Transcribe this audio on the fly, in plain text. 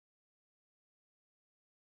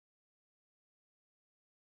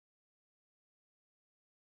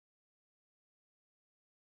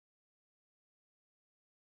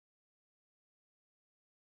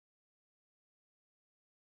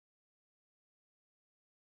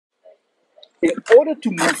in order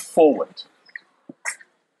to move forward,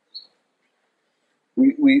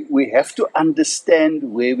 we have to understand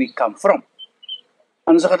where we come from.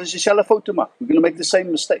 Anders gaan ons dieselfde foute maak. We're going to make the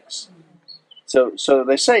same mistakes. So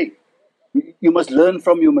they say, you must learn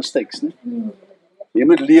from your mistakes. Ne? You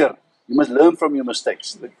must leer. You must learn from your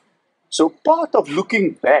mistakes. So part of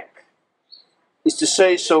looking back is to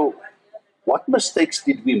say, so what mistakes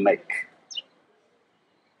did we make?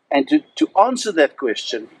 And to answer that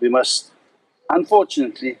question, we must,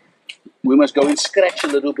 unfortunately, we must go and scratch a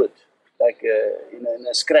little bit, like in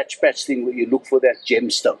a scratch patch thing where you look for that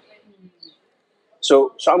gemstone.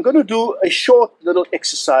 So I'm going to do a short little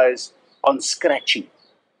exercise on scratching,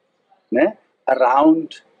 né?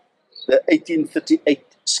 Around the 1838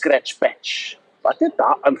 scratch patch. Wat het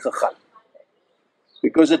daar aangegaan?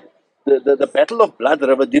 Because the Battle of Blood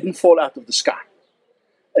River didn't fall out of the sky.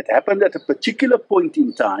 It happened at a particular point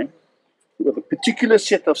in time, with a particular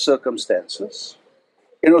set of circumstances,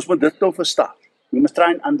 and ons moet dit nou verstaan. We must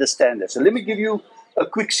try and understand that. So let me give you a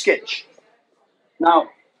quick sketch. Now,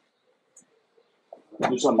 I'll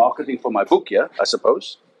do some marketing for my book here, I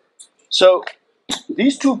suppose. So,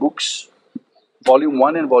 these two books, Volume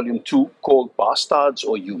 1 and Volume 2, called Bastards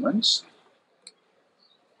or Humans,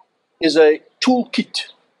 is a toolkit.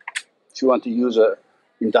 If you want to use an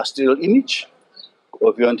industrial image,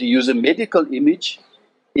 or if you want to use a medical image,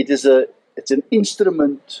 it's an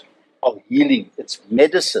instrument of healing. It's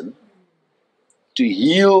medicine to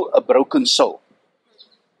heal a broken soul.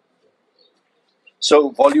 So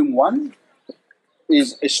Volume 1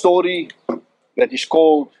 is a story that is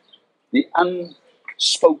called The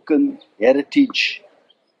Unspoken Heritage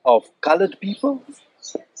of Colored People.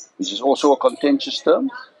 This is also a contentious term.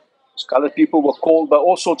 Colored people were called by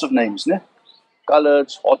all sorts of names, ne?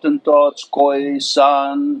 Coloreds, Hottentots, Khoi,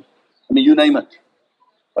 San, I mean, you name it.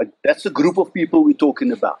 But that's the group of people we're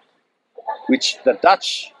talking about, which the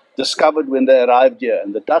Dutch discovered when they arrived here.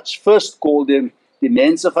 And the Dutch first called them the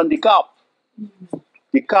Mense van die Kaap,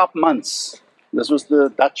 the Kaapmans. This was the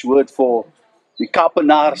Dutch word for the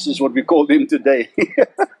Kaapenaars, is what we call them today.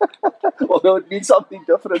 Although it means something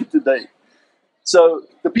different today. So,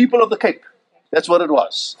 the people of the Cape, that's what it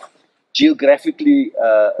was. Geographically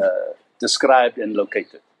described and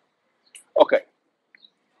located. Okay.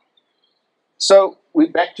 So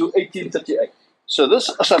we're back to 1838. So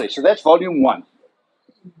that's Volume 1.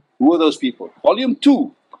 Who are those people? Volume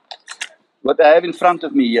 2, what I have in front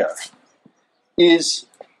of me here, is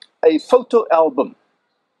a photo album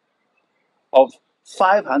of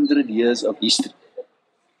 500 years of history.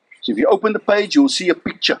 So if you open the page, you'll see a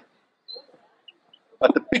picture.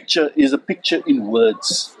 But the picture is a picture in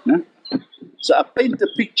words. Ne? So I paint the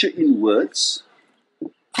picture in words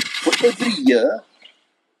for every year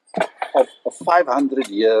of a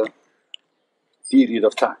 500-year period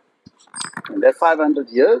of time. And that 500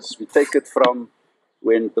 years, we take it from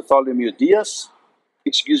when Bartholomew Diaz,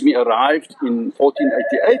 arrived in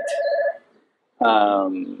 1488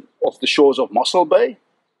 off the shores of Mossel Bay,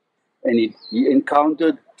 and he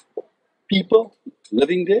encountered people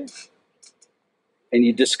living there, and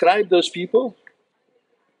he described those people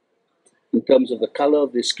in terms of the color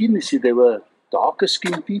of their skin. You see, they were darker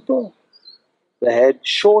skinned people. They had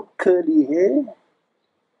short curly hair.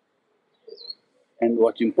 And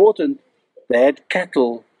what's important, they had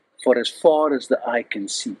cattle for as far as the eye can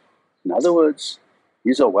see. In other words,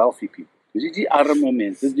 these are wealthy people. These are arme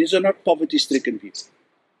mense. These are not poverty-stricken people.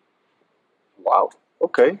 Wow,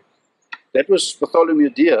 okay. That was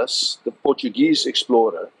Bartholomew Diaz, the Portuguese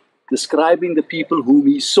explorer, describing the people whom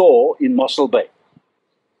he saw in Mossel Bay.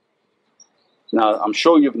 Now, I'm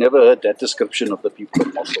sure you've never heard that description of the people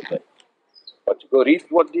of Mossel Bay. But you go read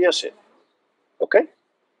what Diaz said. Okay?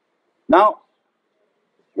 Now,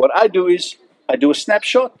 what I do is, I do a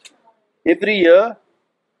snapshot. Every year,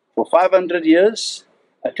 for 500 years,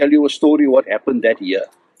 I tell you a story what happened that year.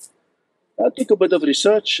 I took a bit of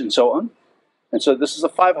research and so on. And so this is a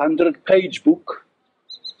 500-page book,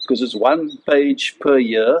 because it's one page per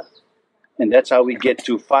year. And that's how we get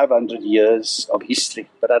to 500 years of history.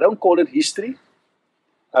 But I don't call it history.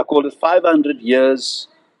 I call it 500 years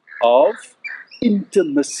of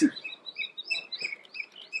intimacy.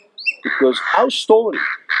 Because our story,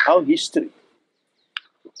 our history,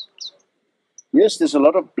 yes, there's a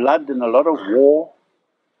lot of blood and a lot of war,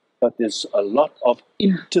 but there's a lot of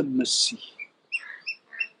intimacy.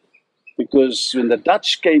 Because when the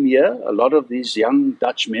Dutch came here, a lot of these young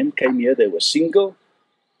Dutch men came here, they were single,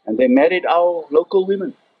 and they married our local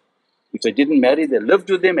women. If they didn't marry, they lived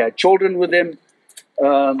with them, had children with them,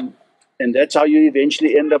 and that's how you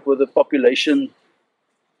eventually end up with a population.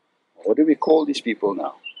 What do we call these people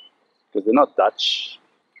now? Because they're not Dutch.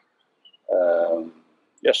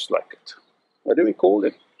 Just like it. What do we call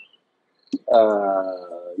them?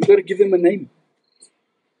 You got to give them a name.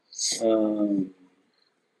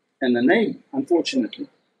 And the name, unfortunately,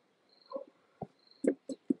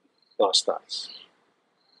 bastards.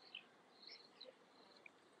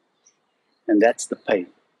 And that's the pain.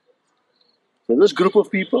 So this group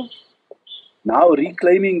of people, now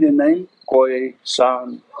reclaiming their name, Khoi,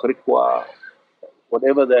 San, Griqua,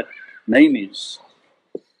 whatever that name is,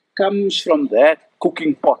 comes from that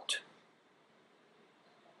cooking pot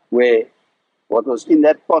where what was in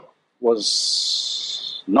that pot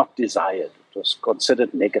was not desired. It was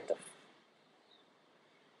considered negative.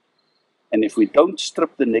 And if we don't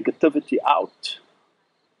strip the negativity out,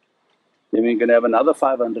 then we're going to have another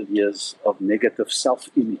 500 years of negative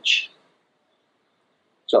self-image.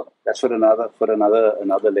 So that's for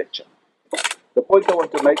another lecture. The point I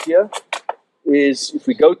want to make here is if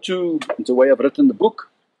we go to the way I've written the book,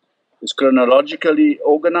 it's chronologically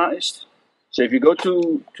organized. So if you go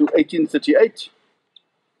to 1838,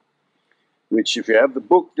 which if you have the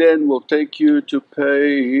book then will take you to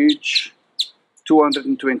page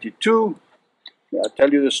 222. I'll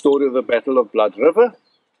tell you the story of the Battle of Blood River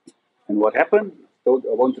and what happened. I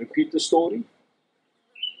won't repeat the story.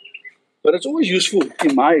 But it's always useful,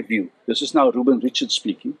 in my view, this is now Ruben Richards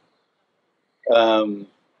speaking, to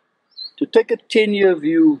take a 10-year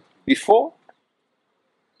view before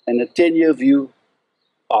and a 10-year view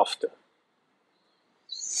after.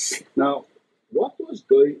 Now, what was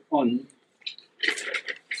going on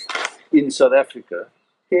in South Africa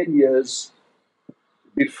 10 years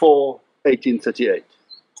before 1838?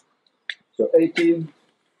 So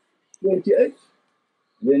 1828,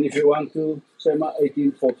 then if you want to say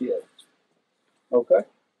 1848. Okay?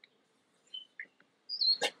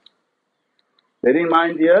 Bear in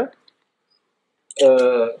mind here,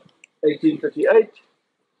 1838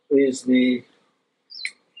 is the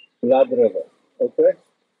Blood River. Okay?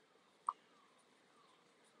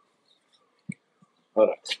 All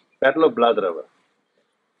right. Battle of Blood River.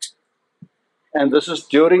 And this is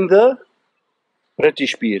during the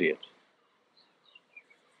British period.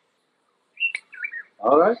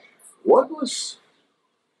 All right. What was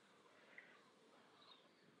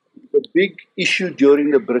the big issue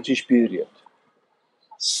during the British period?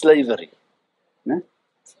 Slavery.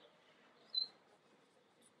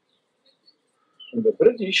 And the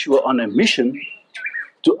British were on a mission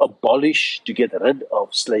to abolish, to get rid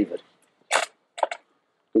of slavery.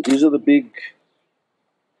 So these are the big,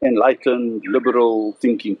 enlightened, liberal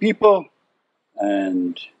thinking people.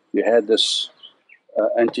 And you had this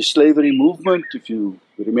anti-slavery movement. If you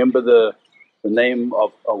remember the name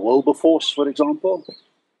of Wilberforce, for example,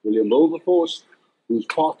 William Wilberforce, who's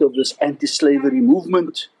part of this anti-slavery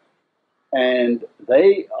movement. And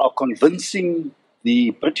they are convincing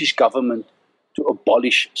the British government to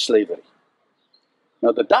abolish slavery.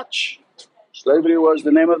 Now the Dutch, slavery was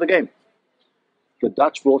the name of the game. The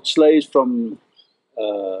Dutch brought slaves from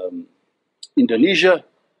Indonesia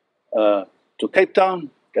to Cape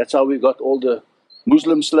Town. That's how we got all the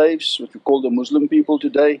Muslim slaves, what we call the Muslim people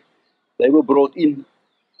today. They were brought in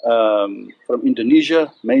from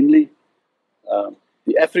Indonesia mainly.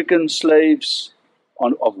 The African slaves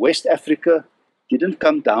of West Africa didn't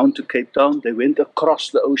come down to Cape Town. They went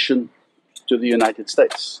across the ocean to the United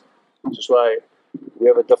States. Which is why we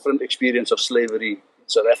have a different experience of slavery in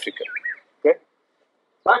South Africa. Okay?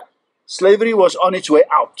 But slavery was on its way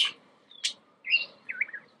out.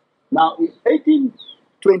 Now, in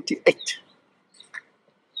 1828,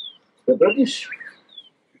 the British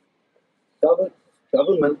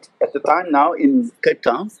government at the time now in Cape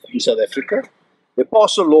Town, in South Africa, they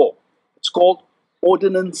passed a law. It's called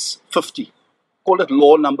Ordinance 50. Call it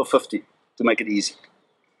Law Number 50 to make it easy.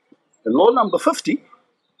 The Law Number 50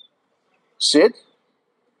 said,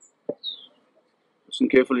 listen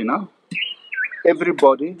carefully now,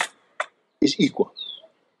 everybody is equal.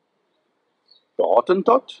 The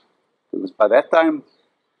Hottentot, because by that time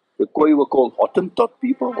the Khoi were called Hottentot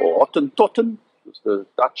people, or Hottentotten, was the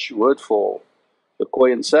Dutch word for the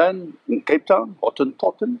Khoi and San in Cape Town,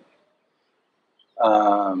 Hottentotten.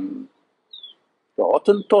 The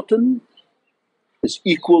Hottentotten is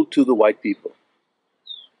equal to the white people.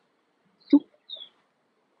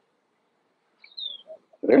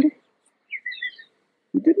 Really?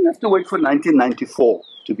 We didn't have to wait for 1994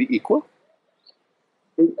 to be equal.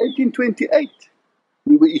 In 1828,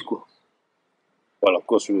 we were equal. Well, of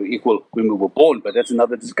course, we were equal when we were born, but that's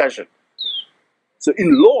another discussion. So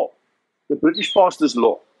in law, the British passed this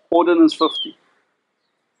law, Ordinance 50.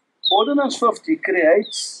 Ordinance 50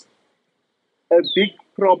 creates a big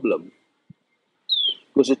problem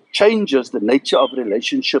because it changes the nature of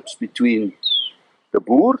relationships between the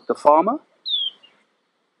boer, the farmer,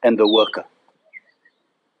 and the worker.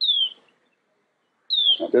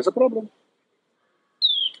 Now, there's a problem.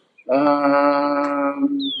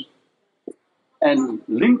 And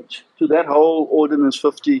linked to that whole Ordinance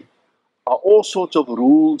 50 are all sorts of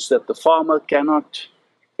rules that the farmer cannot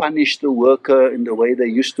punish the worker in the way they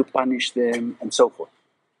used to punish them, and so forth.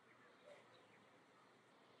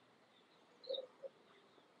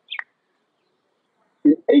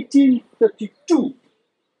 In 1832,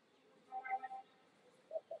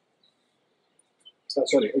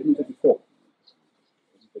 sorry, 1834,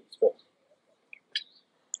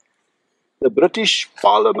 the British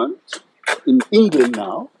Parliament in England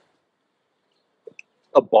now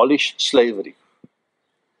abolished slavery.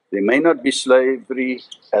 There may not be slavery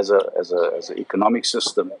as an economic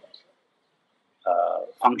system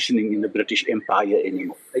functioning in the British Empire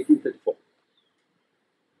anymore. 1834.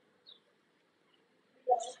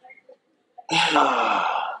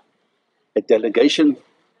 A delegation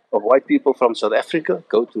of white people from South Africa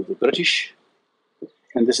go to the British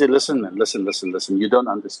and they say, listen, you don't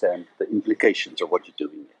understand the implications of what you're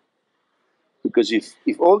doing here. Because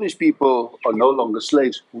if all these people are no longer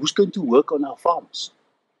slaves, who's going to work on our farms?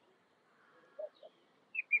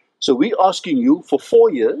 So we're asking you for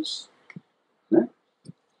 4 years,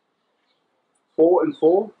 4 and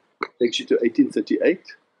 4 takes you to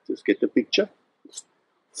 1838, just get the picture.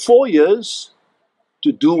 4 years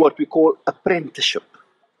to do what we call apprenticeship.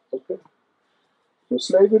 Okay. So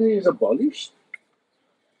slavery is abolished,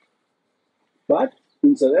 but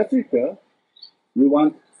in South Africa, we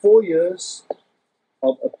want 4 years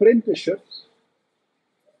of apprenticeship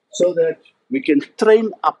so that we can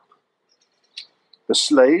train up the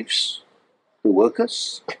slaves, the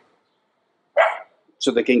workers,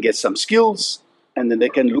 so they can get some skills and then they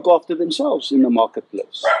can look after themselves in the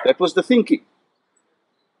marketplace. That was the thinking.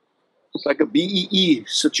 It's like a BEE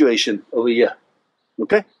situation over here.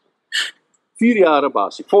 Okay? 4 jaar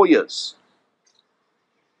basis, 4 years.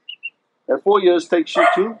 That 4 years takes you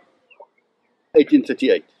to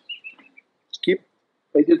 1838. Keep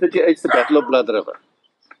 1838 is the Battle of Blood River.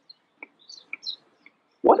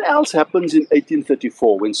 What else happens in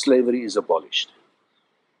 1834 when slavery is abolished?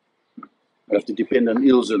 I have to depend on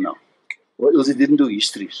Ilse now. Well, Ilse didn't do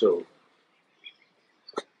history, so.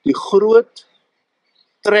 Die groot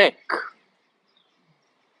trek,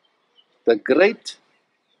 the great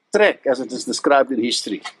trek as it is described in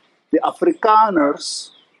history. The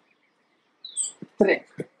Afrikaners trek.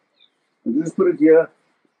 And this is put it here,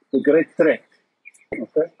 the great trek.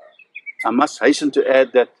 Okay? I must hasten to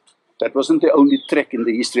add that that wasn't the only trek in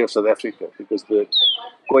the history of South Africa, because the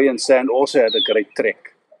Khoi and Sand also had a great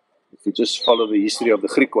trek. If you just follow the history of the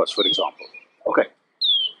Griquas, for example. Okay.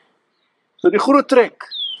 So the groot trek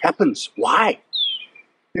happens. Why?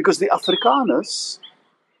 Because the Afrikaners,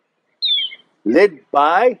 led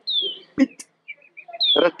by Piet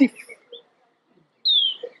Retief,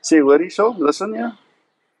 say, where is so? Listen here.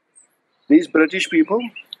 These British people,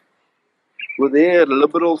 with their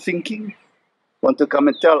liberal thinking, want to come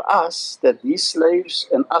and tell us that these slaves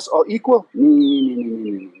and us are equal.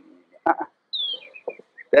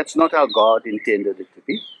 That's not how God intended it to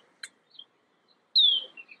be.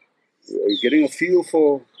 You're getting a feel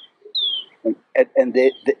for, and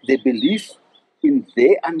their belief in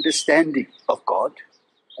their understanding of God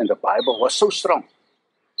and the Bible was so strong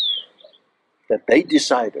that they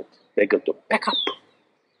decided they're going to pack up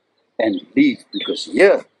and leave, because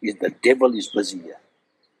here is the devil is busy here.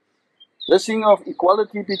 This thing of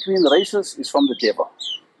equality between races is from the devil.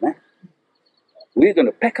 We're going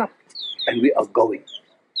to pack up and we are going.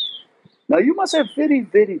 Now you must have very,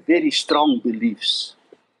 very, very strong beliefs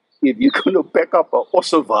if you're going to pack up a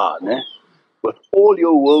Osova with all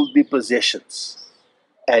your worldly possessions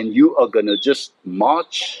and you are going to just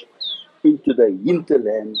march into the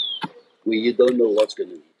hinterland where you don't know what's going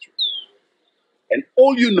to meet you. And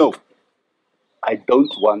all you know, I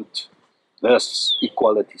don't want this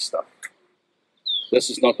equality stuff. This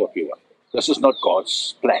is not what we want. This is not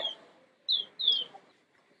God's plan.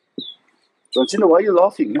 Don't you know why you're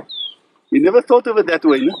laughing? No? You never thought of it that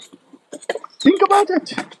way. No? Think about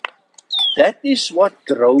it. That is what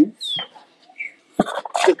drove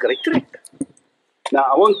the Great Trek. Now,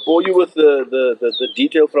 I won't bore you with the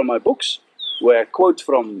detail from my books, where I quote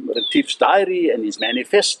from Retief's diary and his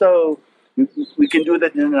manifesto. We can do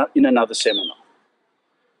that in another seminar.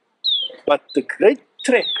 But the Great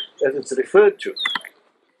Trek, as it's referred to,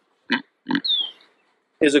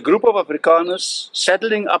 is a group of Afrikaners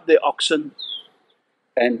saddling up their oxen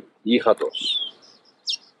and yigatos.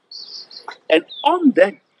 And on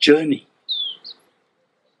that journey,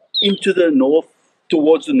 into the north,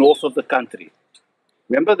 towards the north of the country.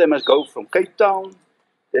 Remember, they must go from Cape Town,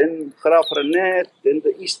 then Graaf Reinet, then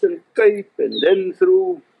the Eastern Cape, and then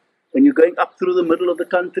through, and you're going up through the middle of the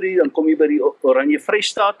country, dan kom jy by die Oranje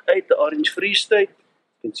Vrystaat uit, the Orange Free State.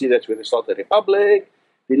 You can see that's where they start the Republic.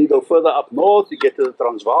 Then you go further up north, you get to the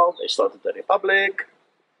Transvaal, they started the Republic.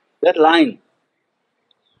 That line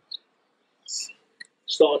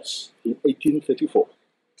starts in 1834.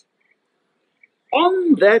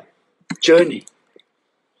 On that journey,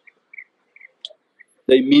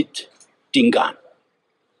 they meet Dingaan,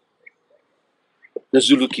 the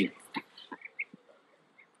Zulu king.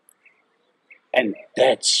 And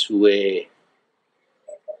that's where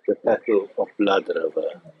the Battle of Blood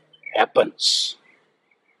River happens.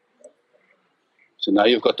 So now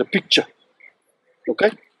you've got the picture,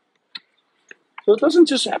 okay? So it doesn't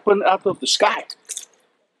just happen out of the sky.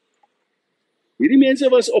 Hierdie mense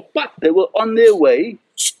was op pad. They were on their way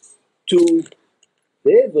to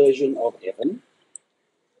their version of heaven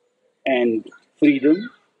and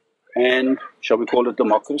freedom and, shall we call it,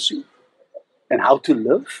 democracy, and how to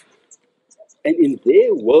live. And in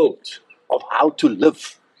their world of how to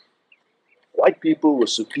live, white people were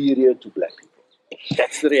superior to black people.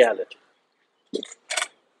 That's the reality.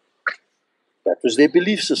 That was their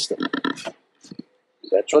belief system.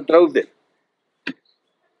 That's what drove them.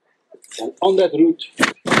 And on that route,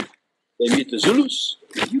 they meet the Zulus.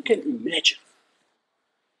 You can imagine.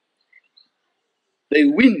 They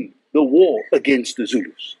win the war against the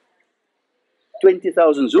Zulus.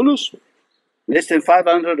 20,000 Zulus, less than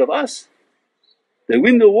 500 of us. They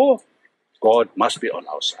win the war. God must be on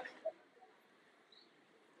our side.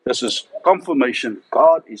 This is confirmation.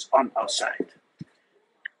 God is on our side.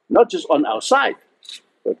 Not just on our side,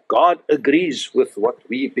 but God agrees with what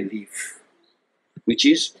we believe, which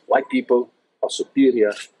is white people are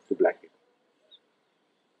superior to black people.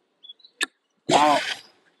 Now,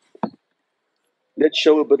 let's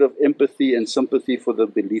show a bit of empathy and sympathy for the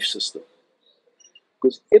belief system,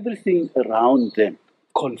 because everything around them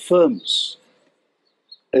confirms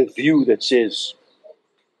a view that says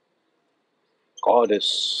God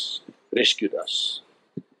has rescued us.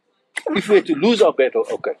 If we were to lose our battle,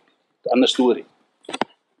 okay, another story.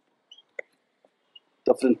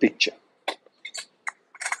 Different picture.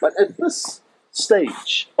 But at this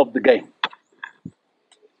stage of the game,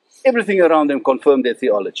 everything around them confirmed their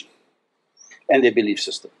theology and their belief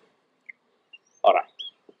system. All right.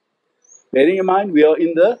 Bearing in mind, we are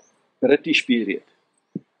in the British period.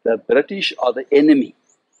 The British are the enemy.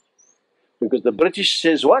 Because the British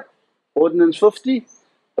says what? Ordinance 50,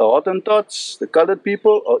 the Hottentots, the colored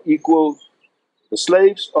people are equal, the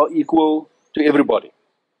slaves are equal to everybody.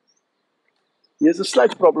 Here's a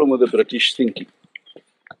slight problem with the British thinking.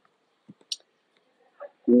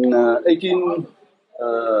 In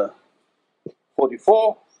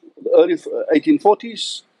 1844, the early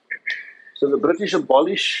 1840s, so the British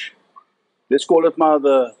abolish, let's call it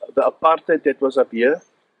the apartheid that was up here,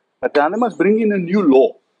 but then they must bring in a new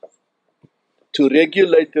law to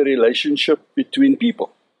regulate the relationship between people.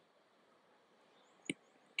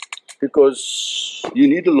 Because you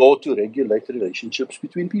need a law to regulate the relationships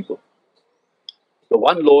between people. The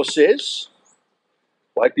one law says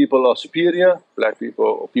white people are superior, black people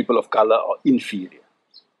or people of color are inferior.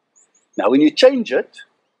 Now when you change it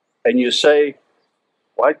and you say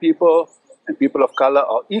white people and people of color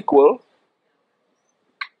are equal,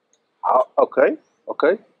 okay.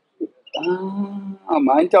 Our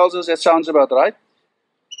mind tells us that sounds about right.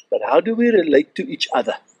 But how do we relate to each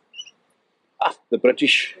other? The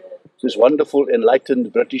British, this wonderful,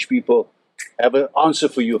 enlightened British people have an answer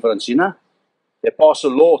for you, Francina. They pass a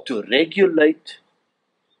law to regulate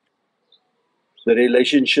the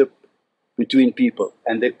relationship between people.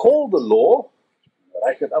 And they call the law, I'll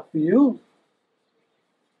write it up for you,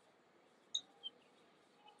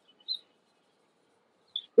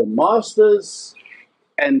 the Masters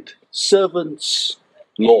and Servants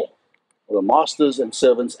Law, or the Masters and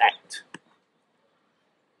Servants Act.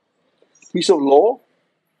 Piece of law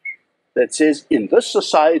that says in this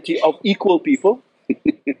society of equal people,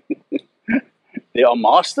 there are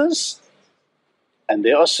masters and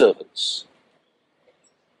there are servants.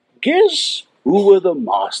 Guess who were the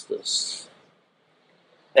masters?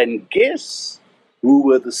 And guess who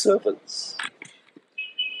were the servants?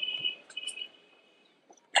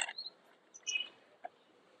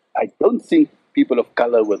 I don't think people of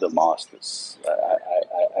color were the masters.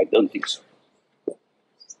 I don't think so.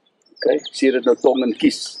 Okay, sê dit nou tong en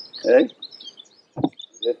kies. Okay?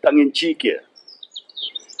 Tongue in cheek here.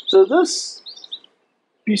 So this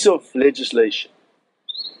piece of legislation,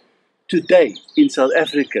 today in South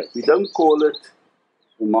Africa, we don't call it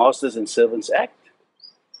the Masters and Servants Act.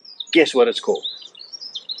 Guess what it's called?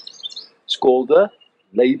 It's called the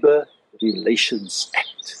Labor Relations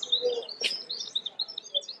Act.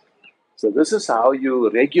 So this is how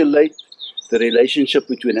you regulate the relationship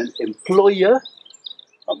between an employer,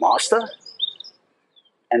 a master,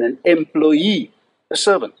 and an employee, a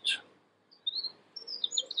servant.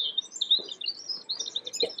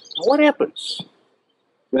 Now what happens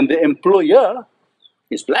when the employer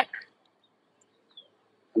is black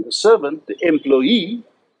and the servant, the employee,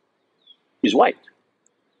 is white?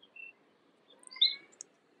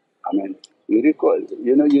 I mean, you need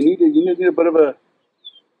a bit of a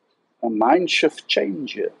mind shift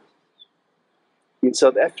change here. In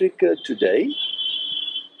South Africa today,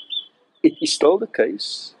 it is still the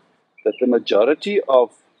case that the majority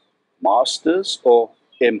of masters or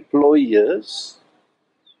employers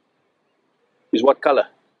is what color?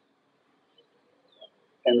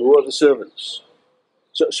 And who are the servants?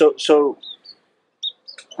 So,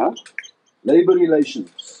 labor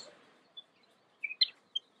relations.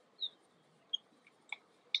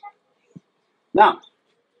 Now,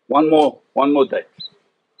 one more day.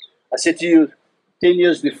 I said to you, 10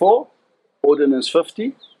 years before, Ordinance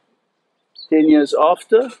 50. 10 years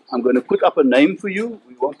after, I'm going to put up a name for you.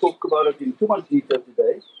 We won't talk about it in too much detail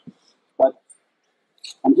today, but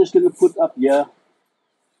I'm just going to put up here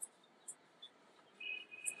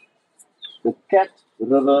the Cat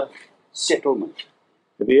River Settlement.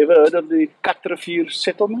 Have you ever heard of the Cat River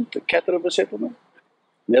Settlement? The Cat River Settlement?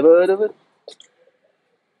 Never heard of it?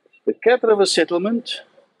 The Cat River Settlement,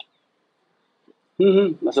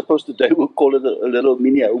 I suppose today we'll call it a little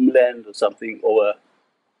mini homeland or something, or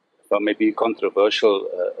maybe controversial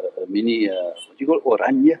mini, what do you call it?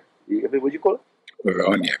 Oranje? What do you call it?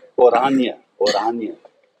 Oranje.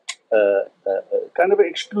 Kind of an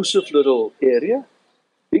exclusive little area,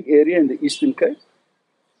 big area in the Eastern Cape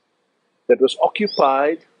that was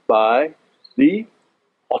occupied by the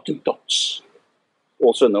Hottentots,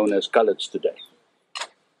 also known as Coloureds today.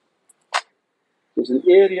 There's an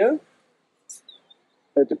area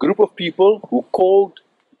that a group of people who called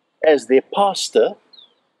as their pastor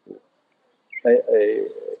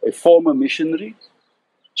a former missionary,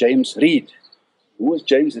 James Reed. Who was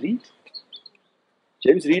James Reed?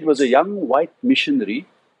 James Reed was a young white missionary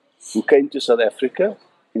who came to South Africa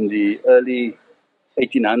in the early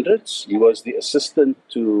 1800s. He was the assistant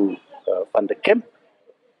to Van der Kemp.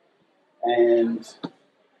 And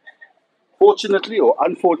fortunately or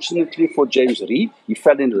unfortunately for James Reed, he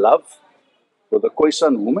fell in love with a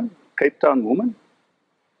Khoisan woman, Cape Town woman.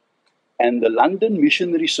 And the London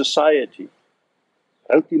Missionary Society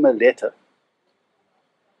wrote him a letter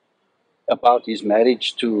about his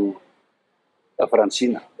marriage to a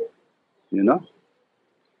Francina, you know.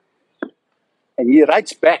 And he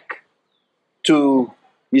writes back to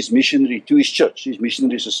his missionary, to his church, his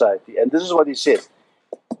missionary society. And this is what he says.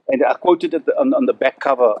 And I quoted it on the back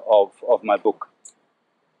cover of my book.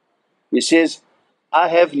 He says, I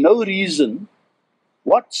have no reason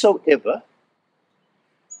whatsoever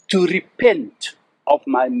to repent of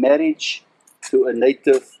my marriage to a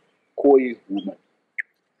native Khoi woman.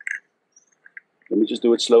 Let me just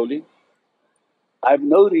do it slowly. I have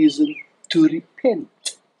no reason to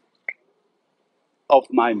repent of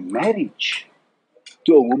my marriage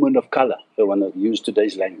to a woman of color. I want to use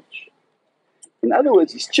today's language. In other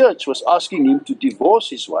words, his church was asking him to divorce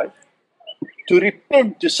his wife, to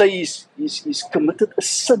repent, to say he's committed a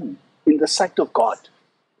sin in the sight of God.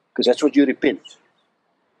 Because that's what you repent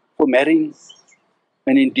for marrying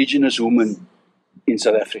an indigenous woman in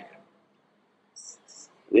South Africa.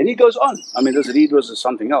 Then he goes on. I mean, this read was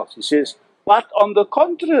something else. He says, but on the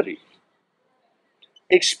contrary,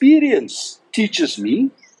 experience teaches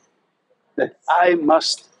me that I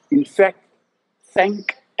must, in fact,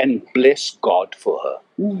 thank and bless God for her.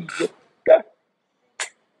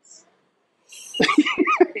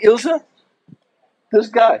 Ilse, this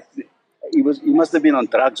guy, he must have been on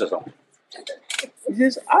drugs or something. He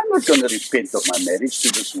says, I'm not going to repent of my marriage to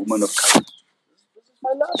this woman of color. This is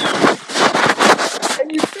my love.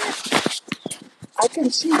 And in fact, I can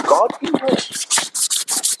see God in her.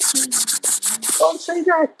 Don't say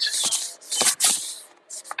that.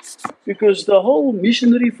 Because the whole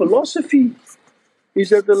missionary philosophy is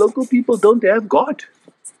that the local people don't have God.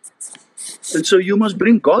 And so you must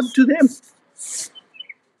bring God to them.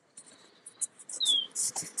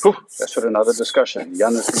 That's for another discussion.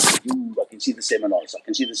 Jan is thinking, I can see the seminars.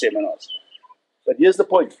 But here's the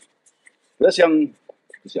point. This young,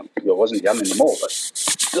 well, wasn't young anymore, but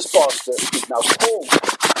this pastor is now called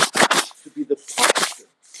to be the pastor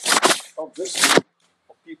of this group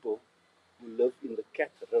of people who live in the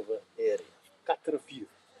Cat River area. Katrivier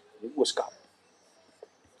in Ooskaap.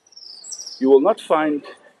 You will not find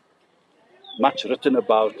much written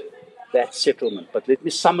about that settlement, but let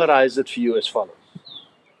me summarize it for you as follows.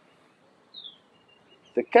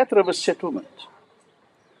 The Cat River settlement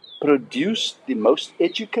produced the most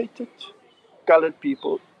educated colored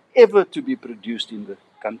people ever to be produced in the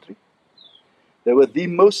country. They were the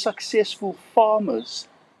most successful farmers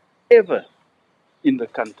ever in the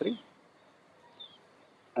country.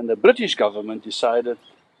 And the British government decided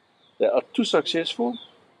they are too successful.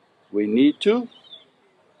 We need to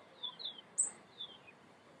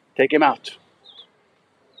take them out,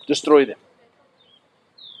 destroy them.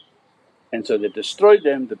 And so they destroyed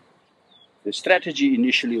them. The strategy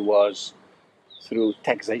initially was through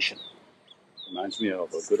taxation. Reminds me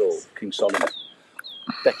of a good old King Solomon,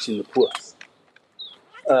 taxing the poor.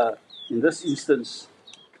 In this instance,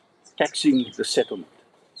 taxing the settlement.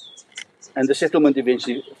 And the settlement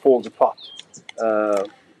eventually falls apart for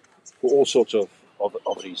all sorts of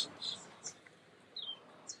reasons.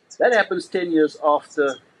 That happens 10 years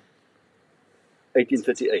after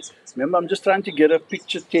 1838. Remember, I'm just trying to get a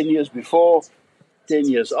picture 10 years before, 10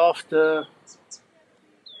 years after.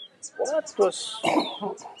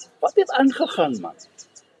 What heeft aangegaan, man?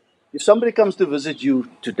 If somebody comes to visit you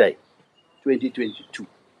today, 2022,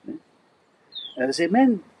 and they say,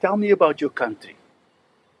 man, tell me about your country.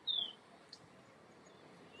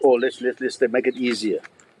 Or let's make it easier.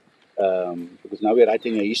 Because now we're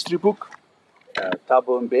writing a history book.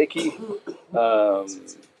 Thabo Mbeki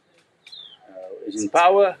is in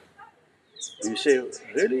power. And you say,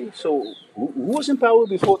 really? So who was in power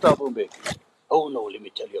before Thabo Mbeki? Oh no, let me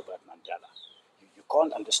tell you about Mandela. You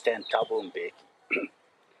can't understand Thabo Mbeki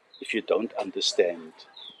if you don't understand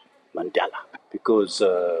Mandela. Because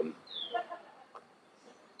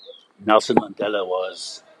Nelson Mandela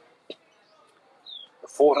was the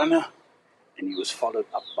forerunner, and he was followed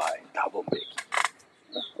up by Thabo Mbeki.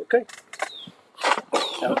 Okay.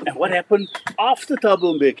 And what happened after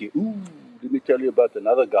Thabo Mbeki? Ooh, let me tell you about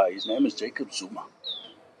another guy. His name is Jacob Zuma.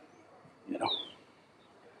 You know,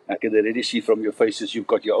 I can already see from your faces you've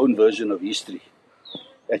got your own version of history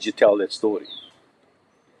as you tell that story.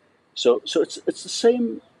 So it's the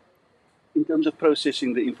same in terms of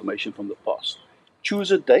processing the information from the past.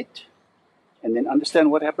 Choose a date, and then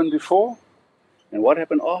understand what happened before and what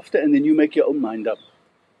happened after, and then you make your own mind up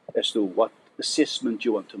as to what assessment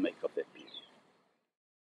you want to make of that piece.